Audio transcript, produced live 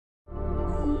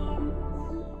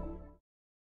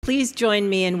Please join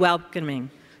me in welcoming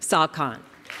Sal Khan.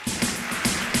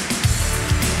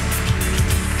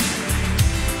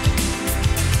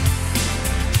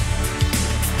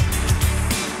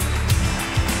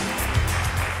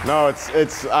 No,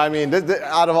 I mean,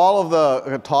 out of all of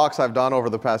the talks I've done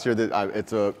over the past year,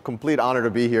 it's a complete honor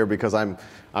to be here because I'm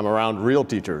around real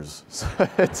teachers.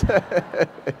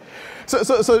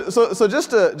 So just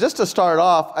to start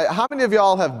off, how many of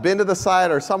y'all have been to the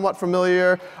site or somewhat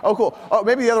familiar? Oh, cool. Oh,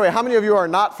 maybe the other way. How many of you are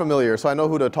not familiar, so I know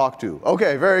who to talk to?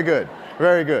 Okay, very good,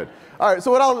 very good. All right,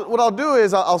 so what I'll do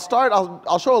is I'll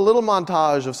show a little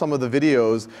montage of some of the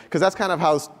videos, because that's kind of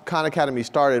how Khan Academy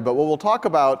started. But what we'll talk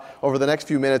about over the next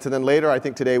few minutes, and then later, I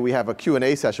think today we have a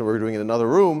Q&A session we're doing in another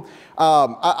room.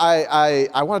 I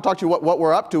want to talk to you what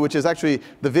we're up to, which is actually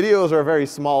the videos are a very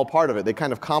small part of it. They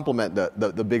kind of complement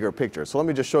the bigger picture. So let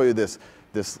me just show you this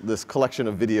collection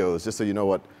of videos, just so you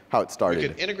know how it started. You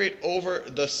can integrate over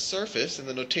the surface, and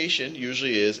the notation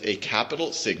usually is a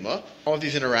capital sigma. All of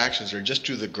these interactions are just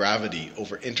due to the gravity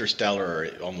over interstellar, or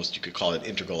almost you could call it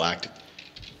intergalactic.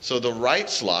 So the right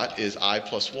slot is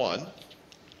I+1.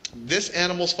 This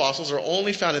animal's fossils are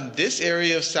only found in this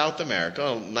area of South America,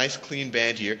 a nice clean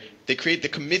band here. They create the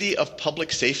Committee of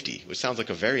Public Safety, which sounds like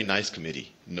a very nice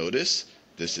committee. Notice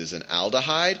this is an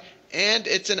aldehyde, and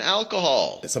it's an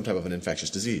alcohol. It's some type of an infectious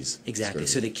disease. Exactly.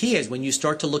 So the key is when you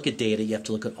start to look at data, you have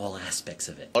to look at all aspects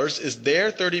of it. Is their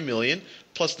 $30 million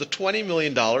plus the $20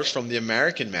 million from the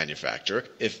American manufacturer.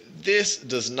 If this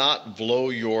does not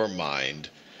blow your mind,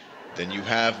 then you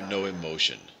have no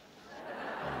emotion.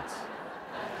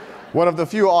 One of the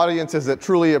few audiences that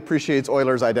truly appreciates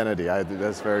Euler's identity.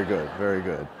 That's very good, very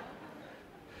good.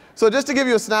 So just to give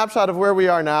you a snapshot of where we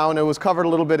are now, and it was covered a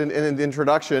little bit in the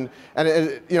introduction,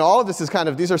 and all of this is kind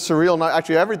of, these are surreal.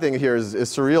 Actually, everything here is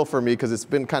surreal for me because it's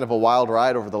been kind of a wild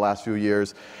ride over the last few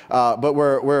years. But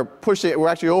we're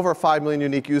actually over 5 million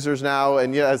unique users now,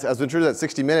 and yeah, as we introduced at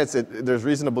 60 Minutes, there's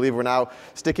reason to believe we're now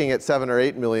sticking at 7 or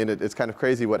 8 million. It's kind of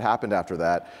crazy what happened after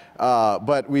that.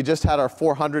 But we just had our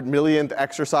 400 millionth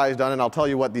exercise done, and I'll tell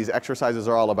you what these exercises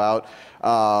are all about.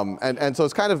 And so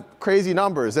it's kind of crazy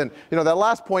numbers. And that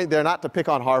last point there, not to pick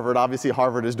on Harvard. Obviously,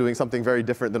 Harvard is doing something very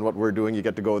different than what we're doing. You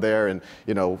get to go there and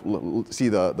see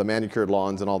the manicured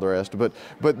lawns and all the rest. But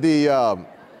it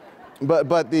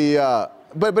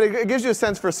gives you a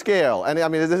sense for scale. And I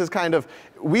mean, this is kind of,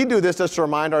 we do this just to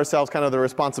remind ourselves kind of the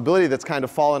responsibility that's kind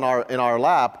of fallen in our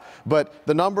lap. But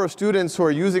the number of students who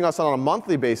are using us on a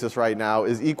monthly basis right now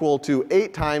is equal to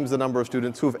 8 times the number of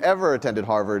students who've ever attended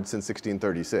Harvard since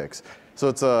 1636. So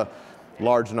it's a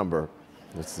large number.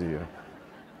 Let's see.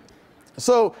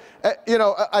 So,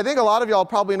 I think a lot of y'all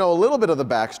probably know a little bit of the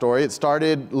backstory. It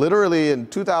started literally in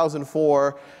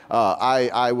 2004.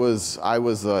 I was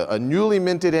a newly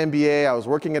minted MBA. I was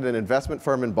working at an investment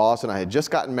firm in Boston. I had just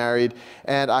gotten married,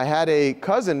 and I had a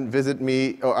cousin visit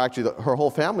me, or actually her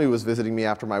whole family was visiting me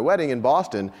after my wedding in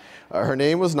Boston. Her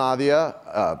name was Nadia,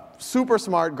 a super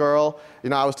smart girl.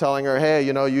 I was telling her, hey,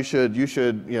 you should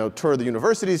tour the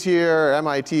universities here,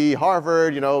 MIT,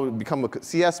 Harvard, become a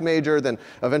CS major, then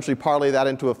eventually parlay that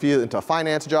into a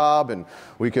finance job, and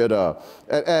we could,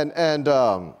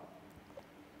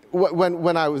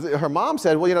 when her mom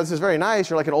said, well, this is very nice,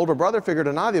 you're like an older brother figure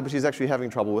to Nadia, but she's actually having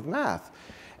trouble with math.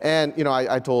 And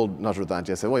I told Najrutanji,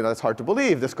 I said, well, that's hard to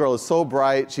believe. This girl is so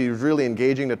bright. She's really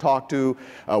engaging to talk to.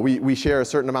 We share a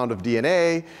certain amount of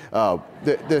DNA.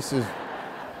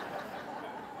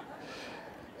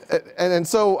 And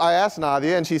so I asked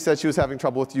Nadia, and she said she was having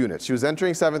trouble with units. She was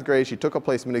entering 7th grade. She took a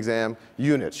placement exam,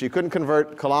 units. She couldn't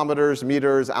convert kilometers,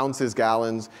 meters, ounces,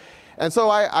 gallons. And so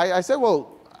I said,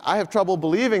 well, I have trouble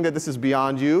believing that this is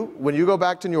beyond you. When you go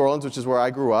back to New Orleans, which is where I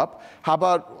grew up, how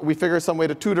about we figure some way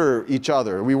to tutor each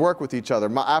other? We work with each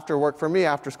other. After work for me,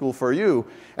 after school for you.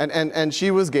 And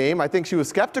she was game. I think she was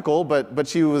skeptical, but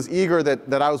she was eager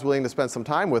that I was willing to spend some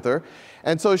time with her.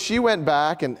 And so she went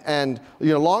back, and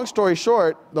long story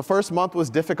short, the first month was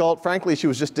difficult. Frankly, she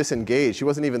was just disengaged. She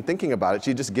wasn't even thinking about it.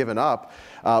 She'd just given up.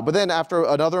 But then after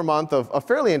another month of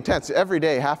fairly intense, every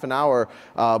day, half an hour,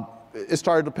 it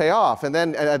started to pay off. And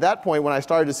then at that point, when I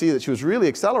started to see that she was really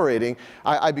accelerating,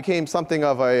 I became something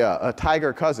of a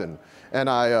tiger cousin. And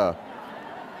I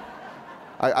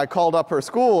called up her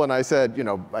school and I said,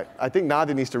 I think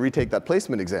Nadia needs to retake that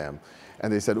placement exam.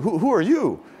 And they said, who are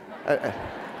you?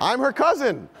 I'm her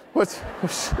cousin. But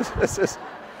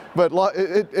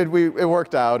it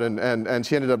worked out, and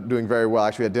she ended up doing very well.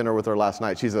 Actually, I had dinner with her last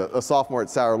night. She's a sophomore at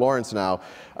Sarah Lawrence now.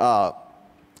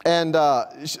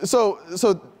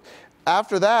 So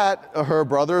After that, her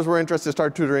brothers were interested,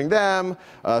 started tutoring them,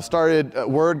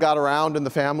 word got around in the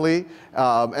family.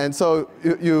 And so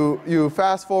you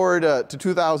fast forward to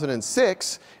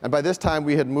 2006, and by this time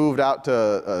we had moved out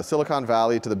to Silicon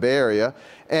Valley, to the Bay Area.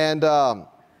 And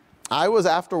I was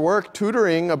after work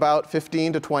tutoring about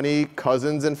 15 to 20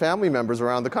 cousins and family members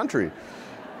around the country.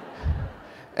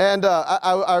 And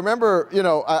I remember,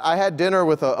 I had dinner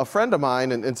with a friend of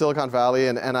mine in Silicon Valley,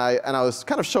 and I was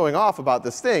kind of showing off about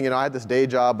this thing. I had this day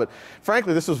job, but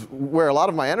frankly, this was where a lot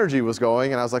of my energy was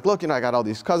going. And I was like, look, I got all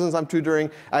these cousins I'm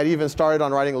tutoring. I'd even started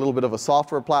on writing a little bit of a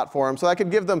software platform so I could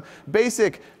give them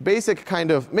basic kind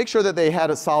of, make sure that they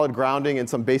had a solid grounding in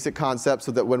some basic concepts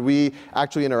so that when we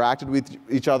actually interacted with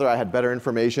each other, I had better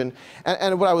information.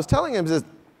 And what I was telling him is,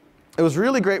 it was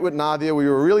really great with Nadia. We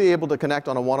were really able to connect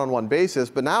on a one-on-one basis.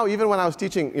 But now, even when I was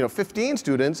teaching 15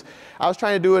 students, I was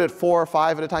trying to do it at 4 or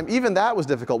 5 at a time. Even that was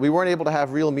difficult. We weren't able to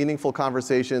have real meaningful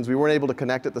conversations. We weren't able to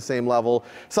connect at the same level.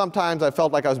 Sometimes I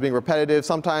felt like I was being repetitive.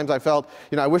 Sometimes I felt,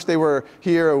 I wish they were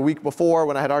here a week before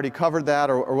when I had already covered that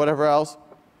or whatever else.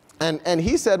 And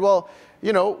he said, well,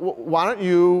 why don't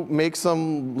you make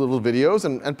some little videos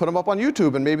and put them up on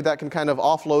YouTube, and maybe that can kind of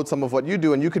offload some of what you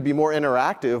do, and you could be more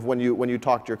interactive when you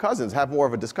talk to your cousins, have more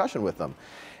of a discussion with them.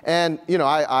 And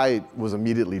I was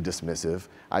immediately dismissive.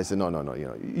 I said, no,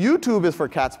 YouTube is for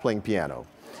cats playing piano,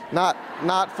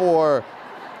 not for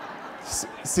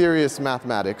serious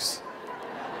mathematics.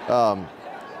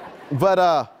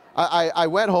 But I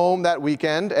went home that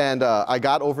weekend, and I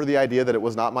got over the idea that it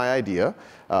was not my idea,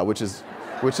 which is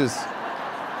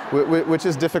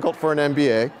difficult for an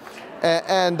MBA,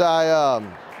 and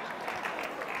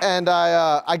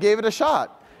I gave it a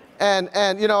shot, and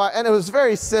it was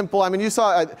very simple. I mean,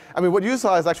 what you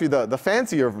saw is actually the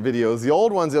fancier videos. The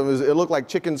old ones, it looked like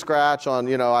chicken scratch on.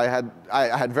 I had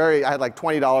like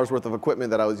 $20 worth of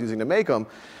equipment that I was using to make them.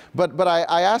 But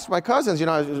I asked my cousins,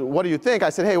 what do you think? I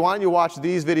said, hey, why don't you watch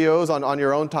these videos on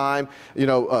your own time?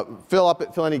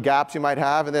 Fill any gaps you might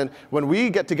have, and then when we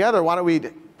get together, why don't we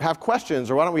have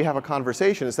questions, or why don't we have a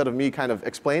conversation instead of me kind of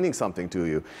explaining something to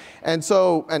you? And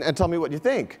so, and tell me what you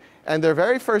think. And their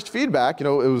very first feedback, it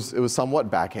was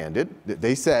somewhat backhanded.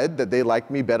 They said that they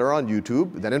liked me better on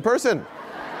YouTube than in person.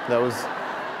 That was.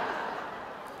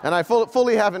 And I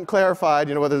fully haven't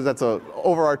clarified, whether that's an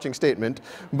overarching statement,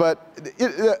 but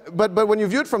when you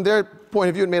view it from their point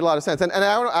of view, it made a lot of sense. And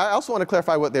I also want to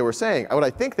clarify what they were saying, what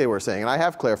I think they were saying, and I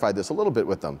have clarified this a little bit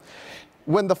with them.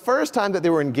 When the first time that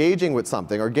they were engaging with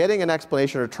something, or getting an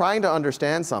explanation, or trying to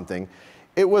understand something,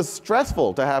 it was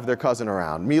stressful to have their cousin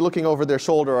around, me looking over their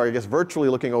shoulder, or I guess virtually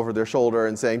looking over their shoulder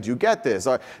and saying, do you get this?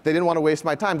 Or they didn't want to waste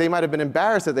my time. They might have been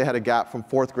embarrassed that they had a gap from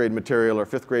 4th grade material or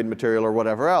 5th grade material or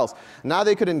whatever else. Now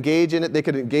they could engage in it. They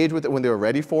could engage with it when they were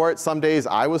ready for it. Some days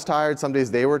I was tired. Some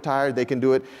days they were tired. They can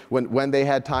do it when they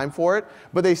had time for it.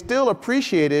 But they still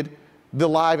appreciated the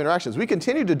live interactions. We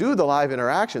continue to do the live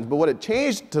interactions, but what it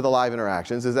changed to the live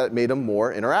interactions is that it made them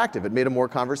more interactive. It made them more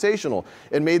conversational.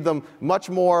 It made them much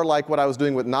more like what I was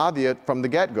doing with Nadia from the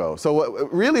get-go. So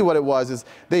really what it was is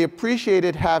they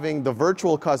appreciated having the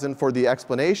virtual cousin for the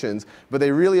explanations, but they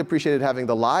really appreciated having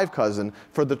the live cousin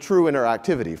for the true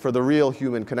interactivity, for the real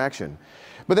human connection.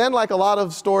 But then, like a lot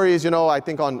of stories, I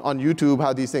think on YouTube,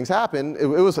 how these things happen, it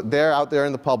was out there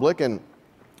in the public, and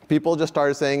people just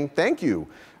started saying, thank you.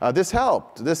 This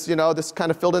helped. This kind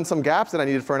of filled in some gaps that I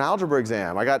needed for an algebra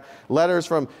exam. I got letters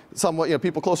from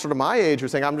people closer to my age who were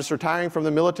saying, I'm just retiring from the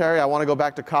military. I want to go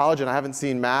back to college, and I haven't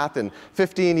seen math in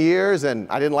 15 years, and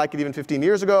I didn't like it even 15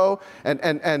 years ago.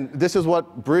 And this is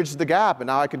what bridged the gap, and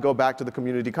now I could go back to the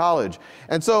community college.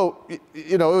 And so,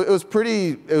 it was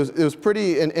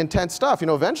pretty intense stuff.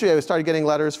 Eventually I started getting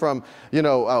letters from, we've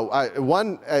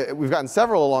gotten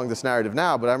several along this narrative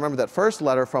now, but I remember that first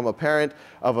letter from a parent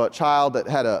of a child that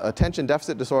had a attention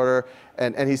deficit disorder,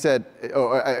 and he said, it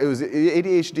was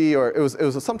ADHD, or it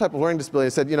was some type of learning disability. He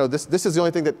said, this is the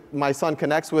only thing that my son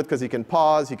connects with, because he can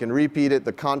pause, he can repeat it,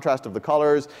 the contrast of the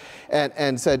colors,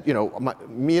 and said,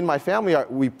 me and my family,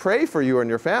 we pray for you and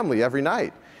your family every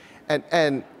night,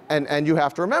 and you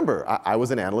have to remember, I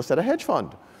was an analyst at a hedge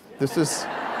fund. This is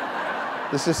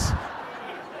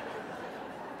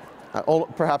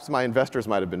perhaps my investors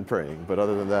might have been praying, but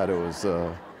other than that,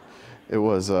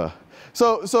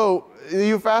 So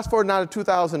you fast forward now to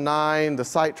 2009, the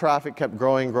site traffic kept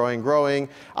growing.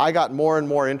 I got more and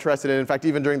more interested in fact,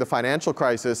 even during the financial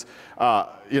crisis, no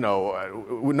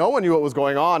one knew what was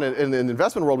going on in the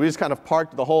investment world. We just kind of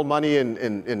parked the whole money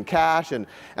in cash, and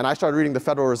I started reading the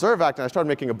Federal Reserve Act, and I started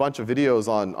making a bunch of videos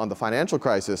on the financial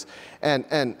crisis. And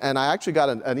I actually got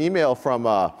an email from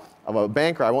a a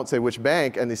banker, I won't say which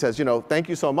bank, and he says, you know, thank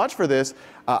you so much for this.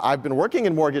 I've been working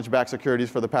in mortgage-backed securities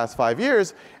for the past 5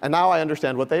 years, and now I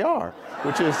understand what they are,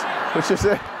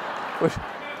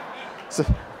 so,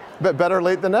 better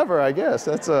late than never, I guess.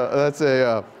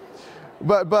 So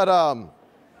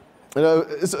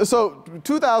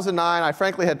 2009, I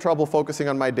frankly had trouble focusing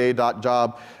on my day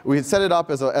job. We had set it up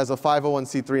as a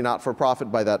 501c3 not-for-profit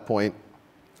by that point.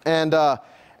 And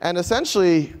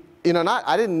essentially, you know,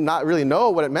 I didn't really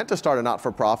know what it meant to start a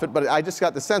not-for-profit, but I just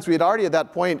got the sense we had already at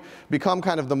that point become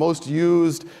kind of the most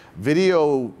used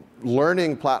video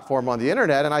learning platform on the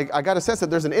internet, and I got a sense that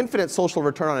there's an infinite social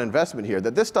return on investment here,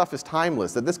 that this stuff is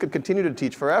timeless, that this could continue to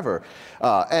teach forever.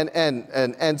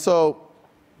 And so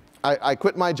I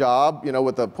quit my job, you know,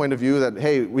 with the point of view that,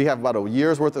 hey, we have about a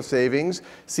year's worth of savings,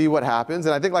 see what happens.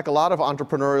 And I think like a lot of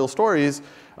entrepreneurial stories,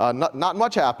 not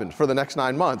much happened for the next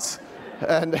 9 months.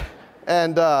 But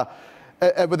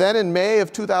then in May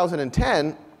of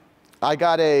 2010, I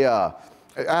had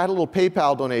a little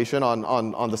PayPal donation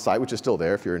on the site, which is still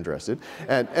there if you're interested.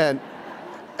 And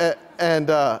you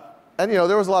know,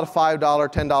 there was a lot of $5,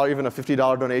 $10, even a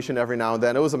 $50 donation every now and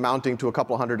then. It was amounting to a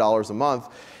couple $100 a month.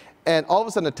 And all of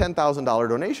a sudden, a $10,000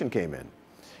 donation came in.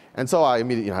 And so I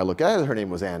immediately, you know, I look at it. Her name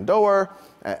was Ann Doer.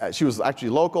 She was actually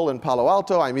local in Palo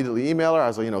Alto. I immediately emailed her. I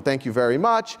was like, you know, thank you very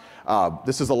much.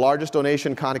 This is the largest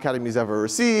donation Khan Academy's ever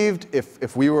received.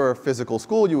 If we were a physical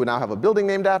school, you would now have a building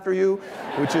named after you,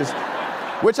 which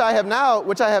I have now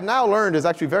learned is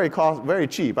actually very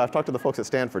cheap. I've talked to the folks at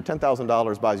Stanford.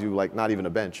 $10,000 buys you like not even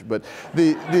a bench. But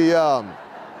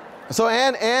so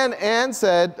Ann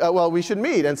said, well, we should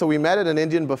meet. And so we met at an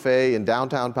Indian buffet in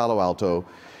downtown Palo Alto.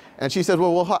 And she said,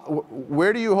 well,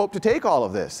 where do you hope to take all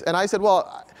of this? And I said,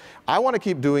 well, I want to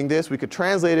keep doing this. We could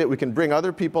translate it. We can bring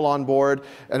other people on board.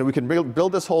 And we can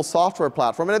build this whole software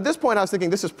platform. And at this point, I was thinking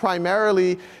this is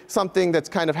primarily something that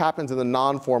kind of happens in the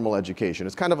non-formal education.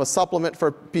 It's kind of a supplement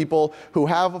for people who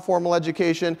have a formal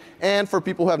education. And for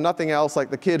people who have nothing else,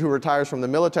 like the kid who retires from the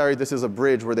military, this is a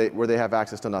bridge where they have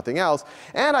access to nothing else.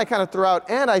 And I kind of threw out,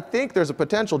 and I think there's a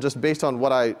potential, just based on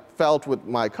what I felt with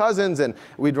my cousins, and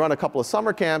we'd run a couple of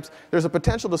summer camps, there's a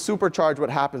potential to supercharge what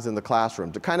happens in the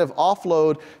classroom, to kind of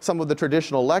offload some of the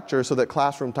traditional lectures so that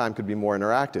classroom time could be more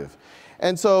interactive.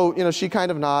 And so, you know, she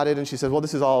kind of nodded and she said, well,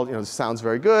 this is all, you know, this sounds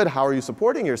very good. How are you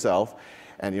supporting yourself?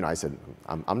 And, you know, I said,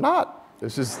 I'm not.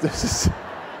 This is.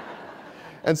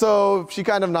 And so she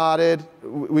kind of nodded.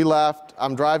 We left.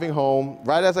 I'm driving home.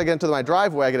 Right as I get into my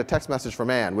driveway, I get a text message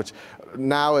from Ann, which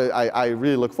now I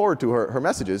really look forward to her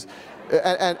messages.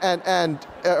 And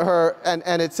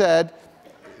it said,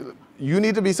 you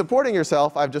need to be supporting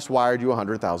yourself. I've just wired you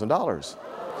 $100,000,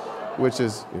 which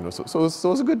is, you know, so it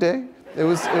was a good day.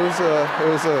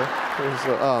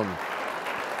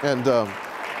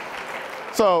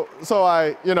 So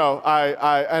I, you know,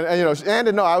 and you know, Ann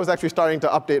didn't know I was actually starting to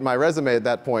update my resume at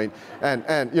that point,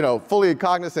 and you know, fully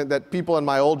cognizant that people in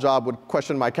my old job would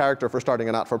question my character for starting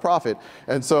a not-for-profit,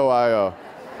 and so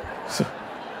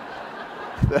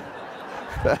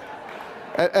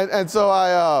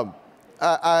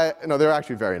you know, they're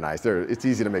actually very nice. It's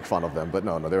easy to make fun of them, but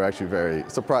no, they're actually very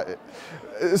surprised.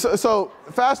 So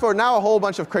fast forward, now a whole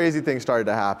bunch of crazy things started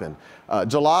to happen.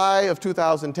 July of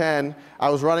 2010,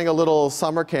 I was running a little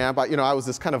summer camp. You know, I was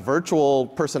this kind of virtual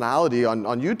personality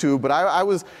on YouTube, but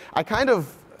I kind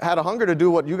of had a hunger to do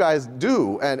what you guys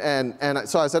do, and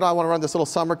so I said, oh, I want to run this little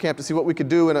summer camp to see what we could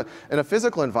do in a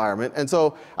physical environment. And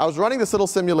so I was running this little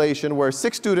simulation where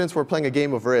 6 students were playing a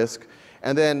game of Risk,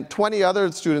 and then 20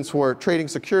 other students were trading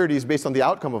securities based on the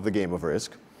outcome of the game of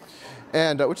Risk,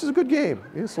 and which is a good game.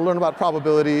 You just learn about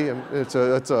probability, and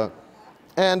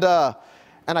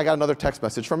and I got another text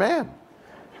message from Ann,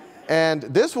 and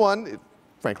this one,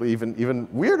 frankly, even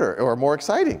weirder or more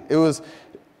exciting. It was,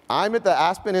 I'm at the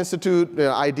Aspen Institute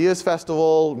Ideas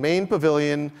Festival, main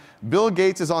pavilion. Bill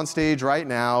Gates is on stage right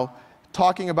now,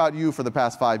 talking about you for the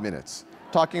past 5 minutes.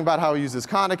 Talking about how he uses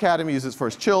Khan Academy, uses it for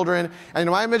his children. And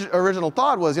my original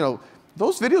thought was, you know,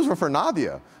 those videos were for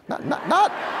Nadia,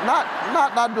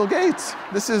 not Bill Gates.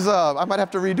 This is, I might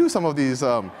have to redo some of these.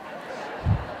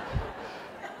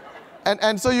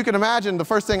 And so you can imagine the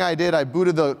first thing I did, I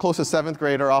booted the closest 7th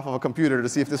grader off of a computer to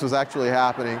see if this was actually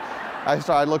happening.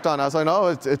 I looked on, I was like, no,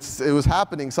 it was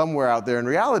happening somewhere out there in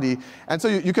reality. And so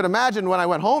you could imagine when I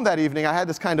went home that evening, I had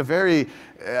this kind of very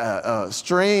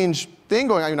strange thing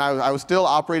going on. I mean, I was still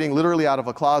operating literally out of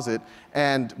a closet,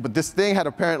 but this thing had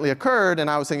apparently occurred, and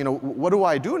I was saying, you know, what do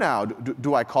I do now?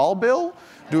 Do I call Bill?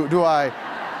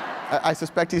 I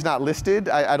suspect he's not listed.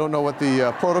 I don't know what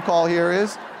the protocol here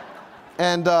is.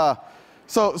 And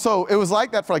So it was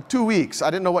like that for like 2 weeks. I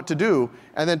didn't know what to do.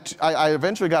 And then I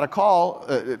eventually got a call,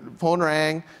 phone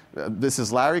rang. This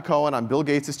is Larry Cohen. I'm Bill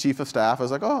Gates' chief of staff. I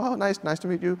was like, oh, nice to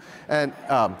meet you. And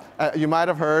you might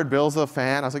have heard Bill's a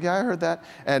fan. I was like, yeah, I heard that.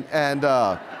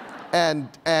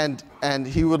 And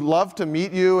he would love to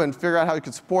meet you and figure out how he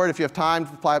could support if you have time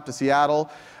to fly up to Seattle.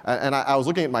 And I was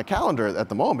looking at my calendar at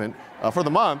the moment for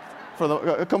the month,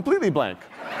 completely blank,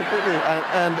 completely.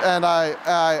 And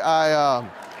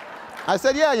I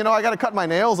said, yeah, you know, I got to cut my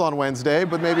nails on Wednesday,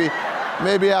 but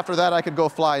maybe after that I could go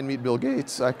fly and meet Bill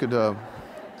Gates. I could.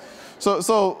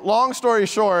 So long story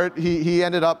short, he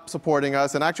ended up supporting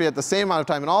us, and actually at the same amount of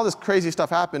time, and all this crazy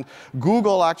stuff happened,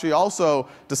 Google actually also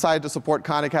decided to support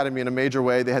Khan Academy in a major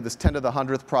way. They had this 10 to the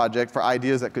 100th project for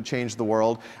ideas that could change the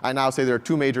world. I now say there are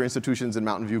 2 major institutions in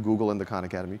Mountain View, Google and the Khan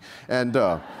Academy. And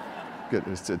good,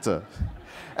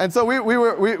 and so we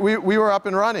were up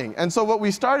and running. And so what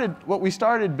we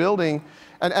started building,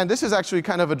 and this is actually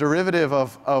kind of a derivative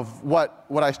of what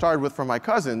I started with from my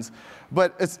cousins,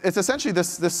 but it's essentially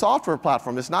this software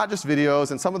platform. It's not just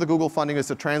videos, and some of the Google funding is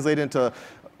to translate into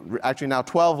actually now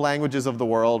 12 languages of the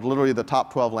world, literally the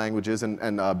top 12 languages,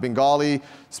 and Bengali,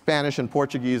 Spanish, and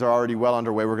Portuguese are already well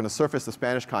underway. We're going to surface the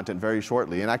Spanish content very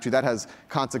shortly, and actually that has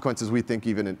consequences, we think,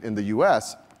 even in the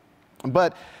US.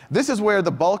 But this is where the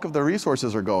bulk of the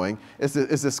resources are going, is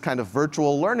this kind of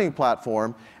virtual learning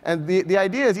platform. And the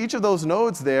idea is each of those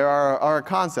nodes there are a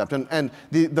concept. And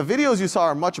the videos you saw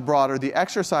are much broader. The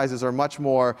exercises are much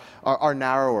more, are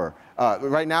narrower.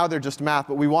 Right now they're just math,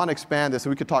 but we want to expand this,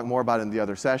 so we could talk more about it in the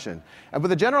other session. But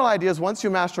the general idea is once you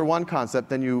master one concept,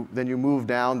 then you move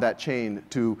down that chain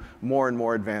to more and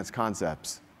more advanced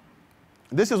concepts.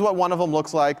 This is what one of them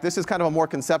looks like. This is kind of a more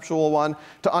conceptual one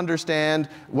to understand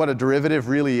what a derivative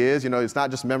really is. You know, it's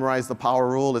not just memorize the power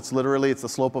rule. It's literally, it's the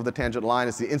slope of the tangent line.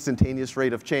 It's the instantaneous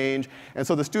rate of change. And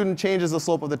so the student changes the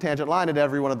slope of the tangent line at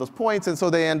every one of those points. And so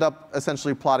they end up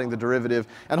essentially plotting the derivative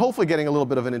and hopefully getting a little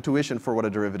bit of an intuition for what a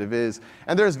derivative is.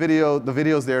 And there's the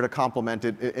video's there to complement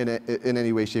it in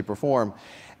any way, shape, or form.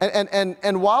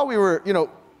 And while we were, you know,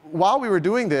 while we were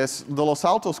doing this, the Los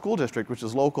Altos School District, which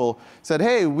is local, said,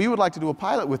 hey, we would like to do a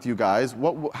pilot with you guys.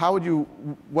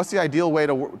 What's the ideal way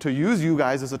to use you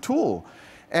guys as a tool?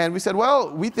 And we said, well,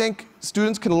 we think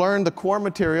students can learn the core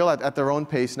material at their own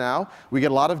pace now. We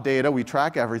get a lot of data. We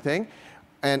track everything.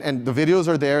 And the videos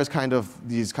are there as kind of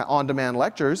these on-demand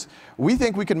lectures. We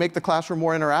think we can make the classroom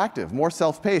more interactive, more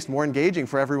self-paced, more engaging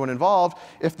for everyone involved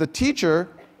if the teacher,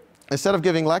 instead of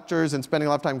giving lectures and spending a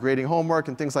lot of time grading homework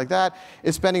and things like that,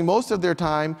 is spending most of their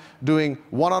time doing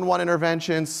one-on-one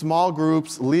interventions, small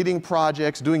groups, leading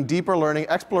projects, doing deeper learning,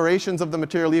 explorations of the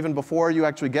material even before you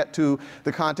actually get to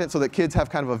the content so that kids have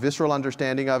kind of a visceral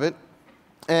understanding of it.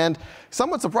 And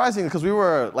somewhat surprising, because we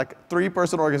were like a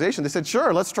 3-person organization, they said,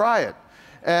 sure, let's try it.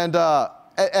 And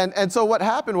so what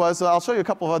happened was, I'll show you a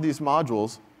couple of these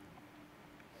modules.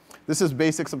 This is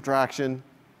basic subtraction.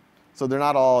 So they're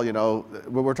not all, you know,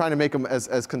 we're trying to make them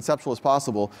as conceptual as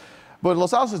possible. But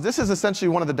Los Altos, this is essentially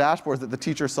one of the dashboards that the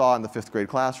teacher saw in the 5th grade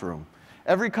classroom.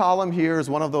 Every column here is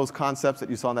one of those concepts that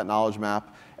you saw in that knowledge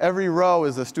map. Every row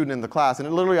is a student in the class, and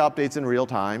it literally updates in real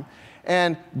time.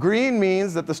 And green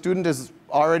means that the student is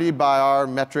already, by our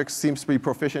metrics, seems to be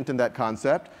proficient in that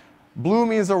concept. Blue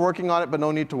means they're working on it, but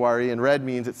no need to worry. And red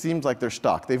means it seems like they're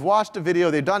stuck. They've watched a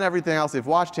video, they've done everything else, they've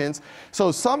watched hints.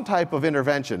 So some type of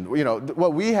intervention, you know,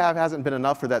 what we have hasn't been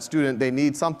enough for that student. They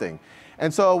need something.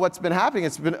 And so what's been happening,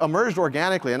 it's been emerged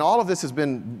organically, and all of this has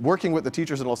been working with the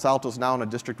teachers in Los Altos now on a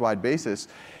district-wide basis,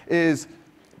 is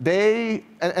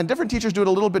and different teachers do it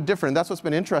a little bit different. That's what's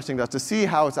been interesting to us, to see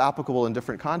how it's applicable in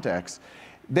different contexts.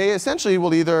 They essentially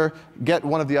will either get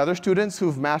one of the other students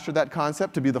who've mastered that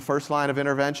concept to be the first line of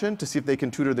intervention to see if they can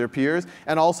tutor their peers.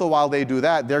 And also while they do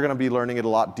that, they're going to be learning it a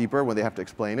lot deeper when they have to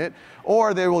explain it.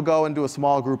 Or they will go and do a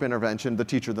small group intervention, the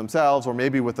teacher themselves, or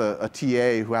maybe with a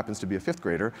TA who happens to be a 5th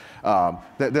grader.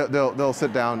 They'll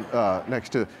sit down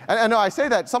next to. And I say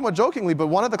that somewhat jokingly, but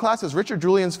one of the classes, Richard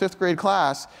Julian's 5th grade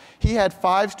class, he had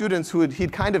 5 students who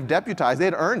he'd kind of deputized. They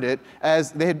had earned it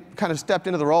as they had kind of stepped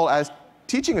into the role as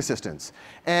teaching assistants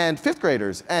and 5th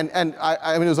graders, and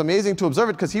I mean, it was amazing to observe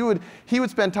it, because he would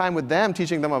spend time with them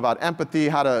teaching them about empathy,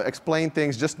 how to explain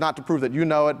things, just not to prove that you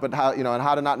know it, but how, you know, and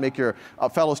how to not make your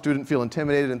fellow student feel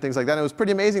intimidated and things like that. And it was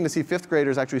pretty amazing to see 5th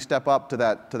graders actually step up to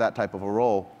that type of a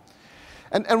role.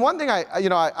 And one thing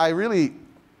I really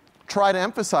try to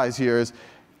emphasize here is,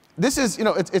 this is, you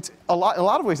know, it's in a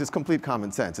lot of ways, it's complete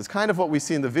common sense. It's kind of what we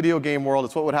see in the video game world.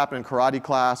 It's what would happen in karate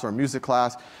class or music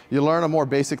class. You learn a more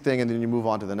basic thing, and then you move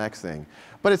on to the next thing.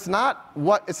 But it's not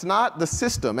the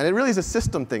system, and it really is a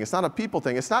system thing. It's not a people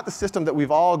thing. It's not the system that we've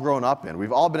all grown up in.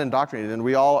 We've all been indoctrinated, and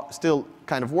we all still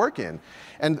kind of work in.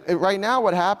 And right now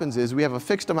what happens is we have a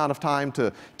fixed amount of time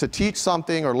to teach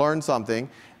something or learn something,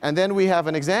 and then we have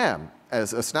an exam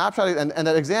as a snapshot, and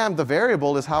that exam, the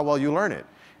variable is how well you learn it.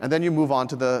 And then you move on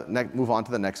to the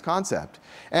next concept.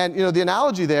 And you know, the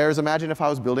analogy there is, imagine if I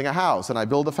was building a house and I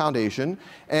build a foundation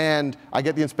and I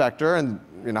get the inspector and,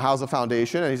 you know, how's the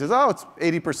foundation? And he says, oh, it's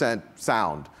 80%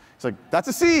 sound. It's like, that's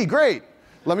a C, great.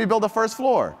 Let me build the first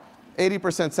floor.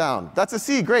 80% sound. That's a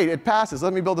C, great, it passes.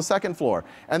 Let me build the second floor.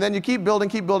 And then you keep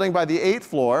building by the 8th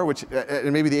floor, which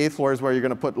and maybe the 8th floor is where you're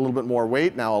going to put a little bit more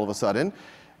weight now all of a sudden.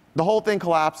 The whole thing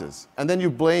collapses. And then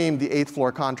you blame the 8th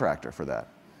floor contractor for that.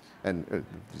 And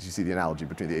you see the analogy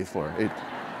between the 8th floor.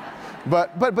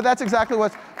 But that's exactly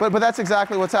what's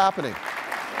happening.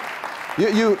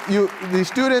 The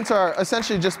students are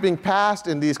essentially just being passed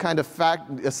in these kind of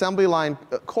assembly line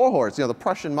cohorts, you know, the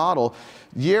Prussian model,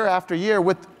 year after year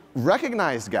with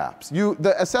recognized gaps.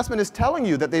 The assessment is telling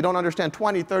you that they don't understand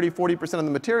 20, 30, 40% of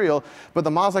the material, but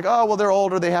the model's like, oh, well, they're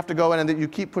older, they have to go in, and then you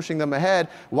keep pushing them ahead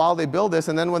while they build this,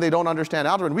 and then when they don't understand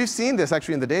algebra, and we've seen this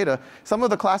actually in the data, some of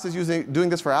the classes doing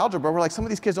this for algebra, we're like, some of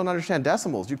these kids don't understand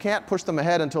decimals. You can't push them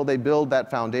ahead until they build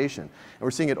that foundation. And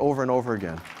we're seeing it over and over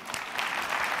again.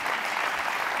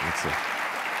 That's it.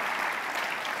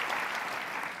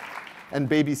 And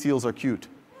baby seals are cute.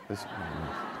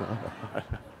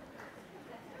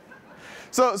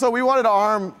 So we wanted to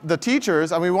arm the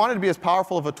teachers, and we wanted to be as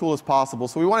powerful of a tool as possible.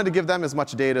 So we wanted to give them as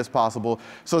much data as possible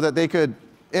so that they could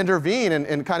intervene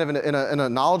in kind of in a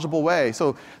knowledgeable way.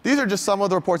 So these are just some of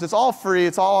the reports. It's all free.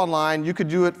 It's all online. You could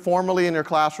do it formally in your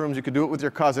classrooms. You could do it with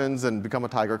your cousins and become a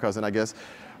tiger cousin, I guess.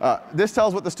 This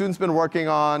tells what the student's been working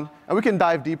on, and we can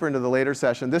dive deeper into the later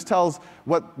session. This tells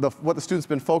what the student's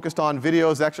been focused on,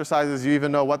 videos, exercises. You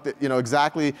even know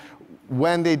exactly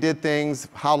when they did things,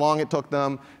 how long it took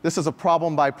them. This is a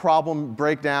problem by problem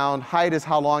breakdown. Height is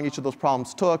how long each of those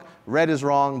problems took. Red is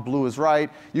wrong, blue is right.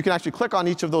 You can actually click on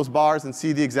each of those bars and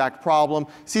see the exact problem,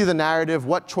 see the narrative,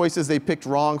 what choices they picked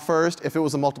wrong first. If it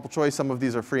was a multiple choice, some of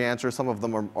these are free answers, some of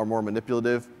them are more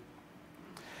manipulative.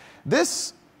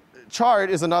 This chart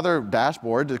is another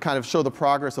dashboard to kind of show the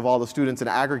progress of all the students in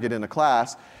aggregate in a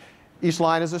class. Each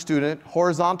line is a student.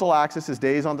 Horizontal axis is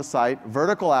days on the site.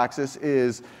 Vertical axis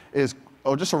is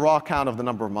just a raw count of the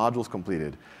number of modules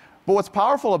completed. But what's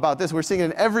powerful about this, we're seeing it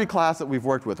in every class that we've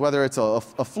worked with, whether it's a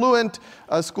fluent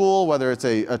school, whether it's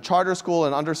a charter school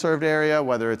in an underserved area,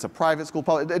 whether it's a private school,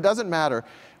 it doesn't matter.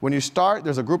 When you start,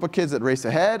 there's a group of kids that race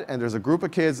ahead, and there's a group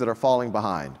of kids that are falling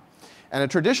behind. And a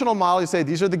traditional model, you say,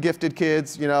 these are the gifted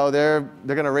kids, you know, they're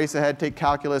going to race ahead, take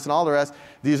calculus and all the rest.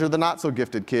 These are the not so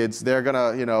gifted kids. They're going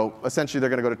to, you know, essentially they're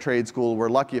going to go to trade school. We're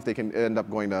lucky if they can end up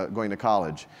going to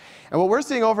college. And what we're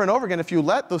seeing over and over again, if you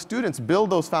let those students build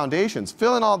those foundations,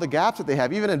 fill in all the gaps that they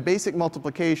have, even in basic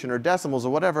multiplication or decimals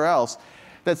or whatever else,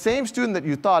 that same student that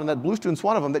you thought, and that blue student's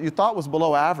one of them, that you thought was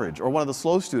below average or one of the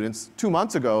slow students 2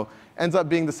 months ago, ends up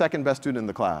being the second best student in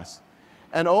the class.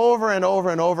 And over and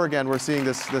over and over again, we're seeing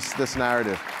this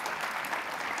narrative.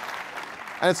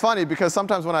 And it's funny because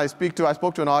sometimes when I spoke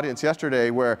to an audience yesterday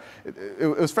where it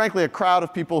was frankly a crowd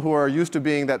of people who are used to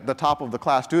being the top of the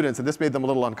class students, and this made them a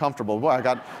little uncomfortable. Boy,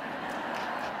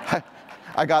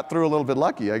 I got through a little bit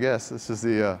lucky, I guess. This is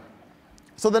the.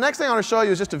 So the next thing I want to show you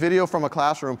is just a video from a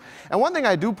classroom. And one thing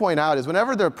I do point out is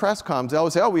whenever the press comes, they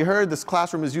always say, oh, we heard this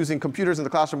classroom is using computers in the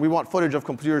classroom. We want footage of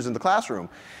computers in the classroom.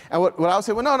 And what I would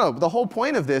say, well, no. The whole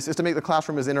point of this is to make the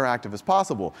classroom as interactive as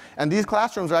possible. And these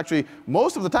classrooms are actually,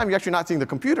 most of the time, you're actually not seeing the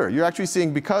computer. You're actually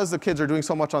seeing, because the kids are doing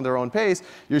so much on their own pace,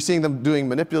 you're seeing them doing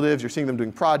manipulatives, you're seeing them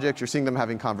doing projects, you're seeing them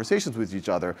having conversations with each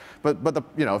other. But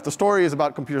if the story is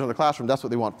about computers in the classroom, that's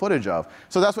what they want footage of.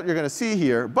 So that's what you're going to see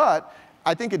here. But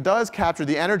I think it does capture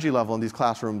the energy level in these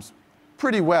classrooms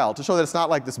pretty well to show that it's not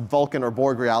like this Vulcan or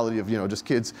Borg reality of just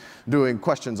kids doing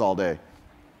questions all day.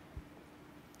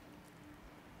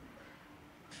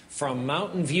 From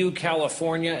Mountain View,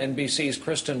 California, NBC's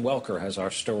Kristen Welker has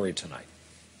our story tonight.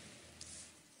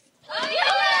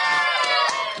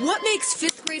 What makes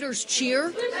fifth graders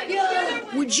cheer?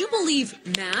 Would you believe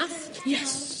math?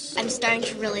 Yes. I'm starting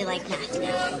to really like math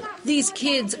now. These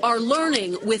kids are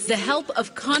learning with the help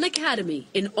of Khan Academy,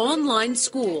 an online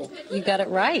school. You got it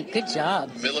right. Good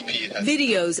job.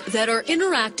 Videos that are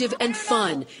interactive and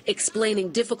fun,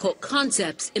 explaining difficult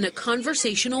concepts in a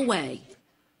conversational way.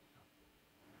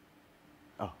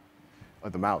 Oh,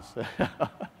 the mouse.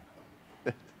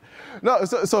 No,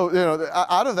 so you know,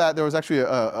 out of that, there was actually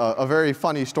a very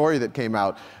funny story that came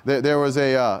out. There was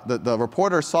the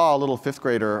reporter saw a little fifth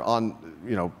grader on,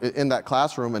 you know, in that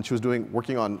classroom, and she was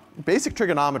working on basic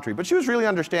trigonometry, but she was really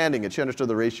understanding it. She understood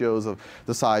the ratios of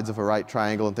the sides of a right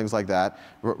triangle and things like that.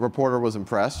 Reporter was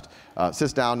impressed,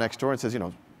 sits down next to her and says, you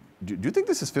know, do you think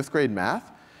this is fifth grade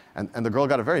math? And the girl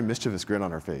got a very mischievous grin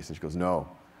on her face, and she goes, no,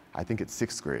 I think it's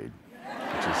sixth grade,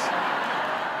 which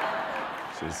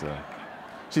is,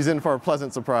 she's in for a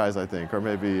pleasant surprise, I think, or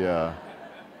maybe.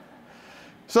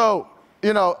 So,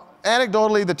 you know,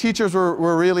 anecdotally, the teachers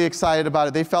were really excited about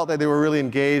it. They felt that they were really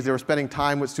engaged. They were spending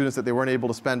time with students that they weren't able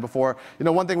to spend before. You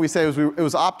know, one thing we say was it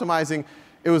was optimizing.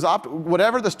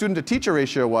 Whatever the student-to-teacher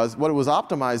ratio was, what it was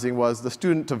optimizing was the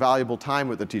student-to-valuable time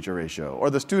with the teacher ratio,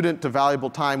 or the student-to-valuable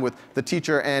time with the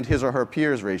teacher and his or her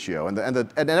peers ratio, and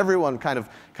everyone kind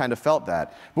of felt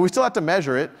that. But we still had to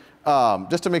measure it,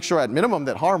 just to make sure at minimum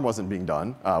that harm wasn't being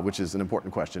done, which is an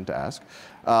important question to ask.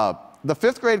 The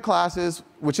fifth grade classes,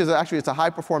 which is actually, it's a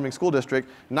high-performing school district,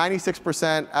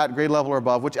 96% at grade level or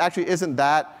above, which actually isn't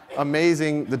that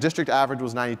amazing. The district average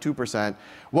was 92%.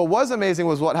 What was amazing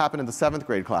was what happened in the seventh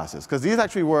grade classes, because these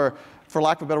actually were, for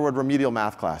lack of a better word, remedial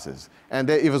math classes. And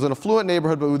it was an affluent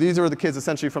neighborhood, but these were the kids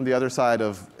essentially from the other side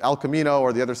of El Camino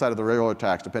or the other side of the railroad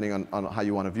tracks, depending on how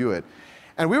you want to view it.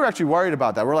 And we were actually worried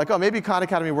about that. We're like, oh, maybe Khan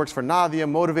Academy works for Nadia,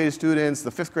 motivated students,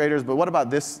 the fifth graders, but what about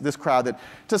this crowd that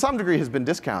to some degree has been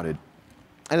discounted?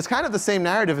 And it's kind of the same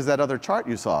narrative as that other chart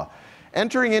you saw.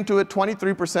 Entering into it,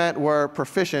 23% were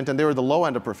proficient, and they were the low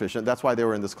end of proficient. That's why they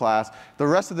were in this class. The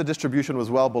rest of the distribution was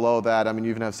well below that. I mean, you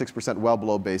even have 6% well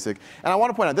below basic. And I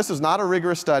want to point out, this is not a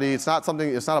rigorous study. It's not a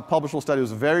publishable study. It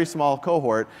was a very small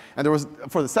cohort. And there was,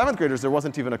 for the seventh graders, there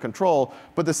wasn't even a control.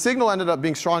 But the signal ended up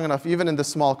being strong enough, even in this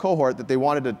small cohort, that they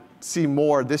wanted to see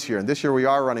more this year. And this year, we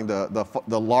are running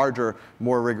the larger,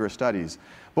 more rigorous studies.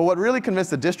 But what really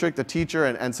convinced the district, the teacher,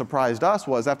 and surprised us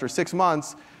was after 6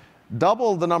 months,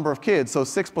 double the number of kids, so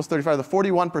 6 plus 35, the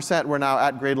 41% were now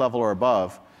at grade level or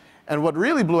above. And what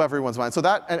really blew everyone's mind, so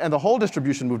that, and the whole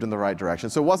distribution moved in the right direction.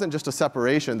 So it wasn't just a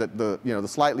separation that the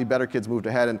slightly better kids moved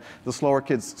ahead and the slower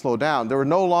kids slowed down. There were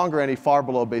no longer any far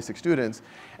below basic students.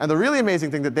 And the really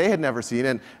amazing thing that they had never seen,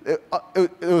 and it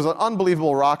was an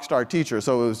unbelievable rock star teacher.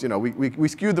 So it was, we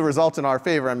skewed the results in our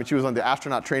favor. I mean, she was on the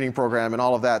astronaut training program and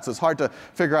all of that. So it's hard to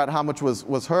figure out how much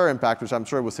was her impact, which I'm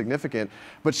sure was significant.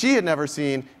 But she had never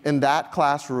seen in that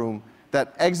classroom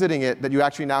that exiting it, that you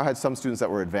actually now had some students that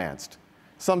were advanced.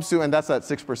 And that's that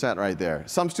 6% right there.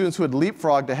 Some students who had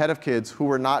leapfrogged ahead of kids who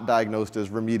were not diagnosed as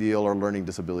remedial or learning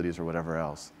disabilities or whatever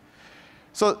else.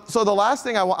 So the last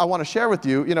thing I want to share with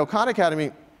you, Khan Academy,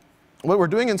 what we're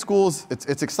doing in schools,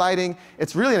 it's exciting.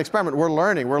 It's really an experiment. We're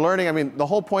learning. I mean, the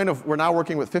whole point of we're now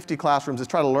working with 50 classrooms is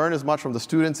try to learn as much from the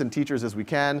students and teachers as we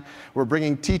can. We're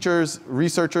bringing teachers,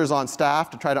 researchers on staff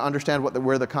to try to understand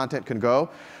where the content can go.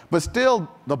 But still,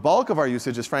 the bulk of our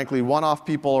usage is frankly one-off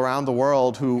people around the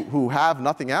world who have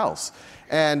nothing else.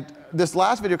 And this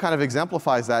last video kind of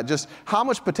exemplifies that, just how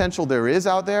much potential there is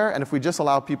out there, and if we just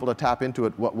allow people to tap into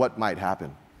it, what might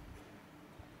happen.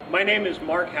 My name is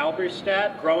Mark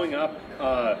Halberstadt. Growing up,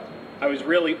 I was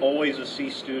really always a C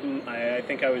student. I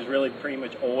think I was really pretty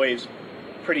much always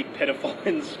pretty pitiful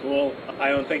in school. I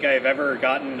don't think I've ever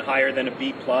gotten higher than a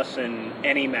B+ in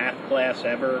any math class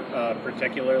ever,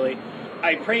 particularly.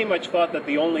 I pretty much thought that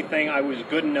the only thing I was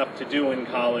good enough to do in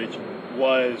college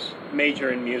was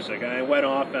major in music. And I went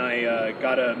off and I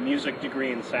got a music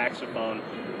degree in saxophone.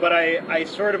 But I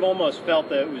sort of almost felt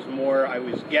that it was more I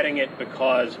was getting it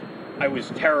because I was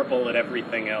terrible at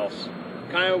everything else.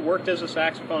 Kind of worked as a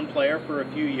saxophone player for a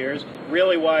few years.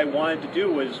 Really what I wanted to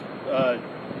do was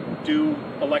do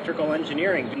electrical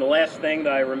engineering. And the last thing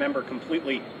that I remember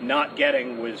completely not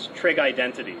getting was trig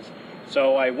identities.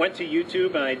 So I went to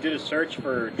YouTube and I did a search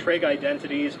for trig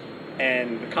identities,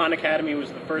 and the Khan Academy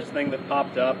was the first thing that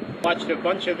popped up. Watched a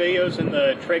bunch of videos in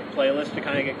the trig playlist to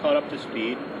kind of get caught up to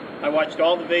speed. I watched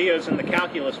all the videos in the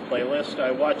calculus playlist.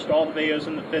 I watched all the videos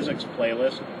in the physics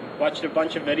playlist. Watched a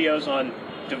bunch of videos on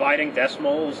dividing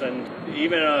decimals and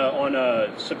even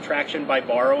on subtraction by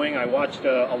borrowing. I watched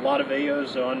a lot of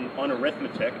videos on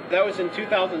arithmetic. That was in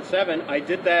 2007. I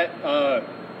did that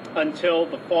until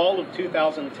the fall of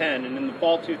 2010, and in the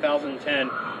fall of 2010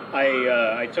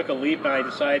 I took a leap and I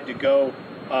decided to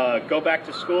go back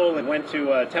to school and went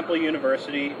to Temple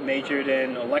University, majored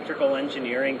in electrical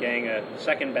engineering, getting a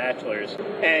second bachelor's.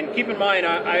 And keep in mind,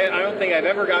 I don't think I've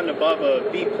ever gotten above a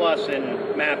B+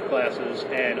 in math classes,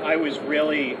 and I was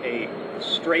really a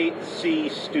straight C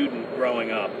student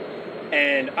growing up.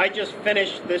 And I just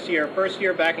finished this year, first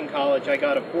year back in college, I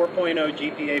got a 4.0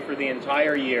 GPA for the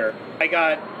entire year. I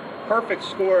got perfect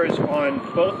scores on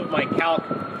both of my calc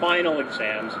final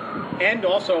exams and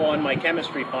also on my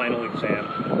chemistry final exam.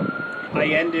 I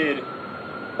ended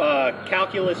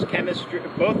calculus, chemistry,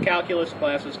 both calculus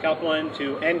classes, Calc 1 and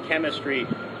 2, and chemistry,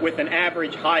 with an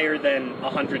average higher than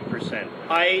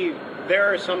 100%.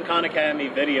 There are some Khan Academy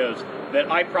videos that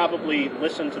I probably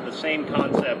listened to the same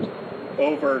concept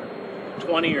over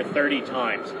 20 or 30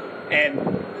 times. And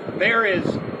there is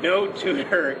no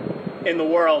tutor in the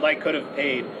world I could have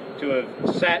paid to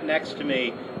have sat next to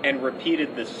me and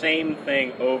repeated the same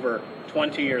thing over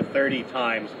 20 or 30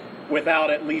 times without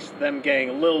at least them getting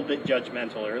a little bit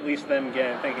judgmental, or at least them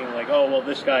thinking like, oh, well,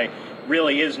 this guy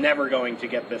really is never going to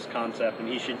get this concept and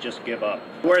he should just give up.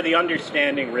 Where the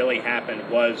understanding really happened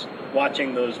was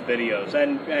watching those videos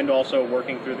and also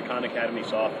working through the Khan Academy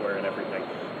software and everything.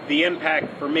 The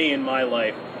impact for me in my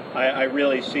life, I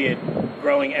really see it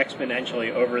growing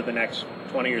exponentially over the next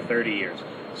 20 or 30 years.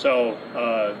 So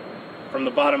from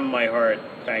the bottom of my heart,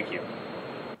 thank you.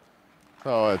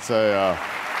 Oh, it's a...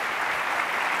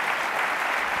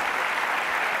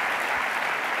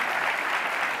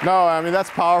 No, I mean,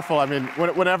 that's powerful. I mean,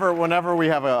 whenever we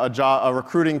have a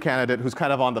recruiting candidate who's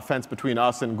kind of on the fence between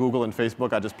us and Google and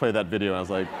Facebook, I just play that video and I was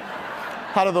like,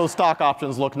 how do those stock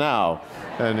options look now?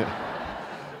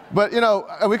 But, you know,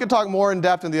 we could talk more in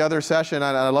depth in the other session,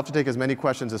 and I'd love to take as many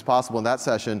questions as possible in that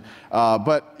session.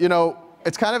 But, you know,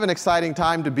 it's kind of an exciting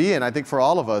time to be in, I think, for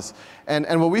all of us.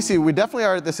 And what we see, we definitely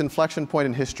are at this inflection point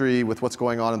in history with what's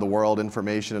going on in the world,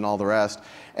 information and all the rest.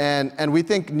 And we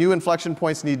think new inflection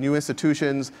points need new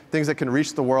institutions, things that can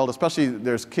reach the world, especially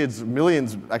there's kids,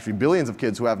 millions, actually billions of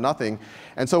kids who have nothing.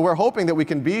 And so we're hoping that we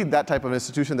can be that type of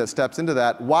institution that steps into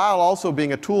that, while also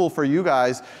being a tool for you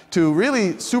guys to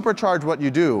really supercharge what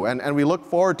you do. And we look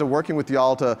forward to working with you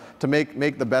all to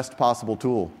make the best possible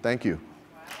tool. Thank you.